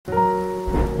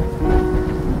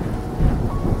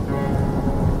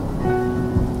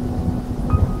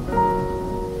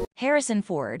Harrison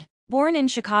Ford, born in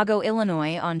Chicago,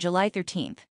 Illinois on July 13,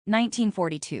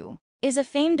 1942, is a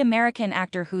famed American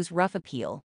actor whose rough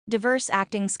appeal, diverse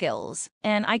acting skills,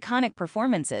 and iconic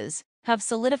performances have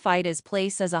solidified his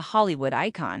place as a Hollywood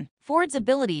icon. Ford's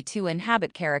ability to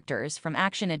inhabit characters from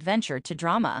action-adventure to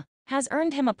drama has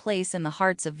earned him a place in the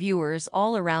hearts of viewers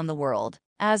all around the world,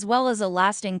 as well as a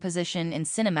lasting position in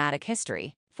cinematic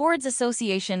history. Ford's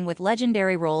association with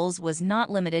legendary roles was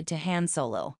not limited to Han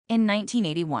Solo. In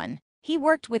 1981, he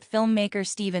worked with filmmaker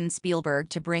Steven Spielberg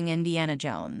to bring Indiana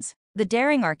Jones, the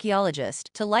daring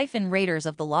archaeologist, to life in Raiders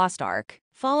of the Lost Ark.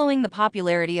 Following the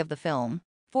popularity of the film,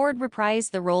 Ford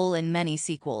reprised the role in many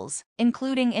sequels,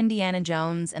 including Indiana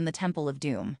Jones and the Temple of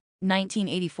Doom,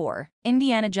 1984,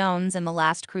 Indiana Jones and the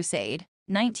Last Crusade,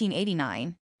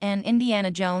 1989, and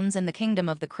Indiana Jones and the Kingdom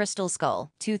of the Crystal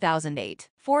Skull, 2008.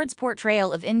 Ford's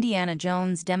portrayal of Indiana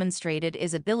Jones demonstrated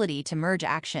his ability to merge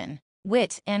action,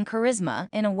 wit, and charisma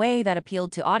in a way that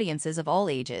appealed to audiences of all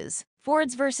ages.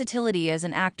 Ford's versatility as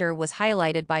an actor was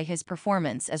highlighted by his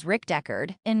performance as Rick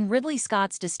Deckard in Ridley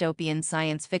Scott's dystopian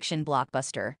science fiction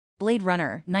blockbuster, Blade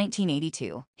Runner,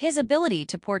 1982. His ability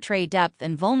to portray depth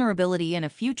and vulnerability in a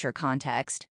future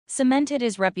context cemented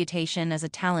his reputation as a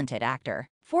talented actor.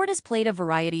 Ford has played a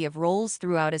variety of roles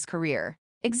throughout his career,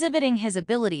 exhibiting his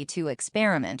ability to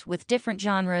experiment with different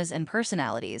genres and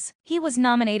personalities. He was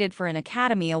nominated for an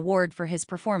Academy Award for his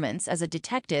performance as a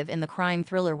detective in the crime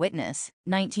thriller Witness,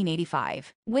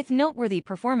 1985, with noteworthy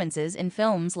performances in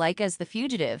films like As the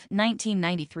Fugitive,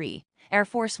 1993, Air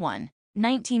Force One,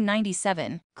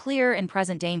 1997, Clear and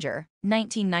Present Danger,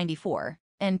 1994,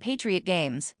 and Patriot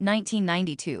Games,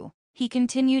 1992. He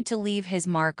continued to leave his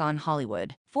mark on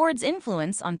Hollywood. Ford's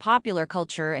influence on popular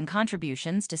culture and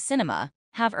contributions to cinema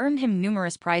have earned him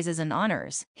numerous prizes and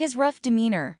honors. His rough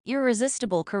demeanor,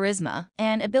 irresistible charisma,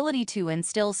 and ability to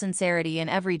instill sincerity in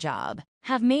every job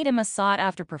have made him a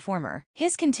sought-after performer.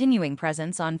 His continuing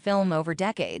presence on film over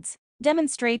decades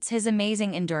demonstrates his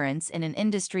amazing endurance in an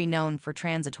industry known for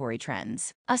transitory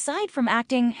trends. Aside from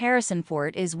acting, Harrison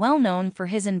Ford is well known for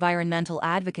his environmental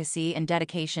advocacy and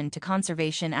dedication to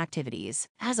conservation activities.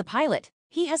 As a pilot,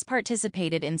 he has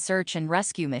participated in search and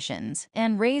rescue missions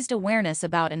and raised awareness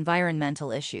about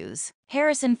environmental issues.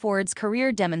 Harrison Ford's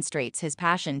career demonstrates his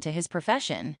passion to his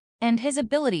profession and his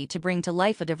ability to bring to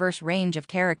life a diverse range of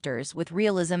characters with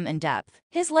realism and depth.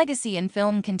 His legacy in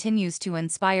film continues to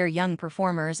inspire young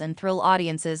performers and thrill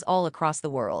audiences all across the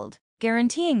world,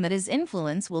 guaranteeing that his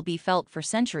influence will be felt for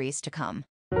centuries to come.